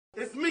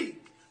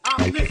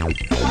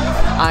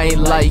I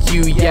ain't like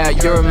you, yeah,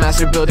 you're a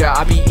master builder.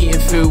 I be eating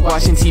food,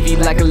 watching TV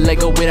like a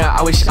Lego winner.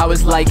 I wish I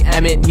was like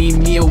EMMET, need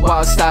me a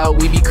wild style.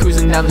 We be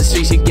cruising down the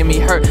street, she get me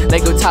hurt,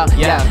 Lego tile.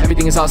 Yeah,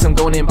 everything is awesome,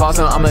 going in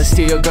Boston. I'ma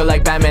steal your girl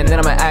like Batman, then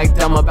I'ma act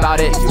dumb about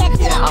it.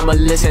 I'ma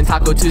listen,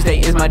 Taco Tuesday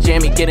is my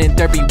jammy. Getting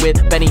derpy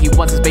with Benny, he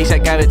wants his base, I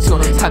got it to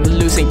him. Time to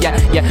loosen,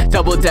 yeah,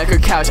 double-decker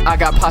couch. I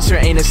got posture,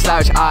 ain't a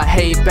slouch. I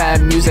hate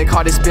bad music,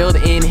 hardest build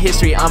in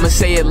history. I'ma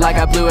say it like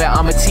I blew it,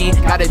 I'm a teen,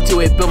 gotta do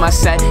it. Build my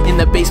set in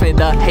the basement,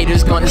 the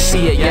haters gonna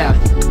see it, yeah.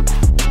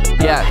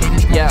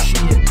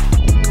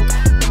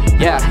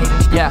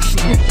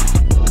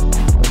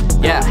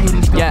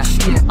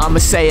 I'ma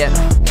say it.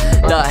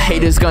 The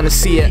haters gonna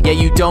see it. Yeah,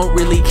 you don't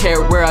really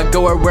care where I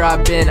go or where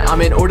I've been.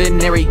 I'm an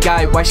ordinary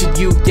guy, why should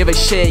you give a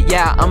shit?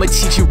 Yeah, I'ma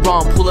teach you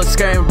wrong. Pull up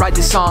skirt and write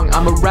this song.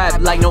 I'ma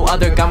rap like no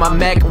other. Got my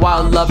mech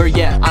wild lover.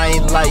 Yeah, I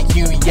ain't like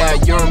you. Yeah,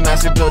 you're a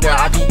master builder.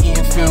 I be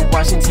eating food,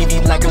 watching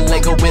TV like a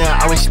Lego winner.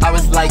 I wish I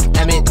was like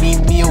EMMET,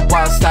 need me a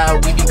wild style.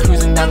 We be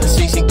cruising down the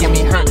street, she get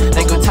me hurt,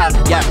 Lego tile.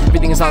 Yeah,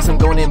 everything is awesome,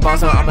 going in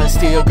Boston. I'ma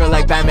steal your girl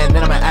like Batman,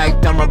 then I'ma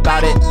act dumb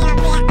about it.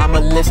 I'ma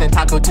listen,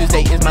 Taco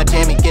Tuesday is my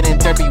jammy. Getting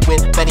derpy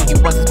with Benny, he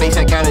wants his base,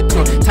 I got it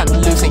to him. Time to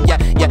loosen, yeah.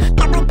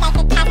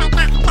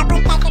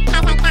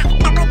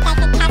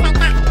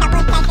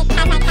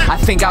 I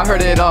think I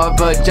heard it all,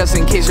 but just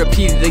in case,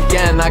 repeat it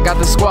again. I got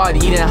the squad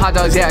eating hot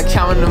dogs, yeah,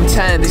 counting them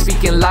 10. They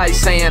speaking lies,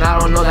 saying I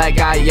don't know that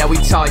guy. Yeah, we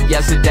talked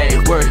yesterday,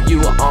 were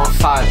you on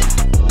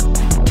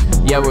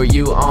 5? Yeah, were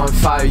you on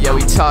 5? Yeah,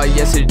 we talked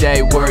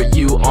yesterday, were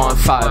you on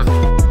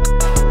 5?